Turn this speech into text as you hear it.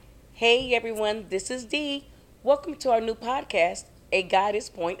Hey everyone, this is Dee. Welcome to our new podcast, A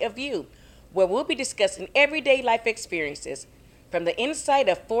Goddess Point of View, where we'll be discussing everyday life experiences from the insight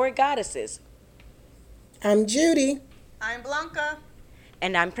of four goddesses. I'm Judy, I'm Blanca.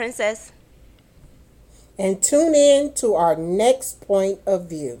 And I'm Princess. and tune in to our next point of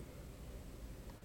view.